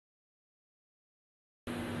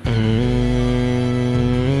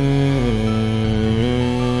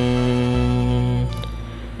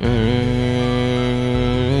Mm,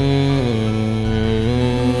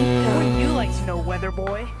 Wouldn't you like to know, Weather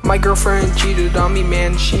Boy? My girlfriend cheated on me,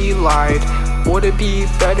 man, she lied. Would it be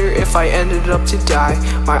better if I ended up to die?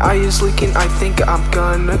 My eye is leaking, I think I'm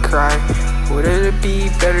gonna cry. Would it be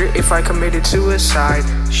better if I committed suicide?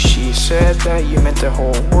 She said that you meant the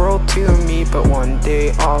whole world to me, but one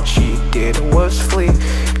day all she did was flee.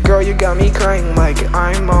 Girl, you got me crying like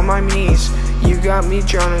I'm on my knees. You got me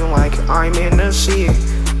drowning like I'm in the sea.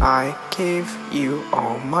 I gave you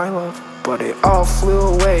all my love, but it all flew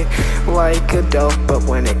away like a dove. But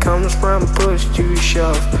when it comes from push to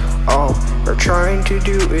shove, all we're trying to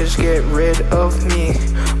do is get rid of me.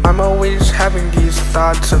 I'm always having these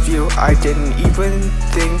thoughts of you. I didn't even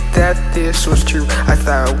think that this was true. I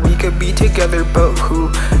thought we could be together, but who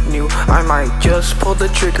knew? I might just pull the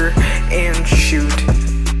trigger and shoot.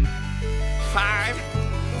 5,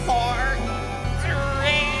 4,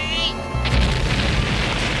 3,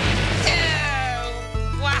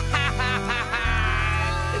 2, 1.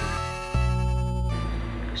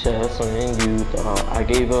 just when you thought I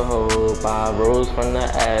gave a hope, I rose from the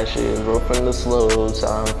ashes, rose from the slopes.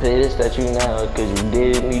 I'm pissed at you now, cause you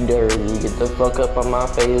did me dirty. Get the fuck up on my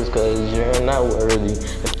face, cause you're not worthy.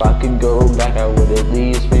 If I could go back, I would at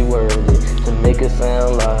least be worthy. To make it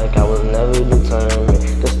sound like I was never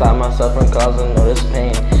determined to stop myself from causing all this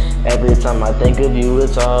pain. Every time I think of you,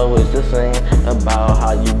 it's always the same. About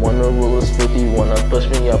how you wanna rule a split, you wanna push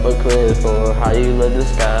me up a cliff. Or how you love the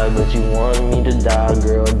sky, but you want me to die.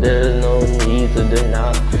 Girl, there's no need to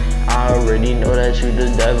deny. I already know that you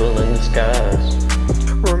the devil in disguise.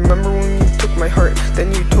 Remember when you took my heart,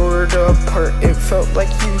 then you tore it apart. It felt like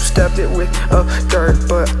you stabbed it with a dart.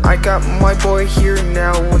 But I got my boy here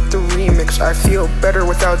now with the remix. I feel better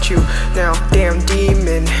without you now, damn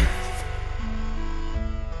demon.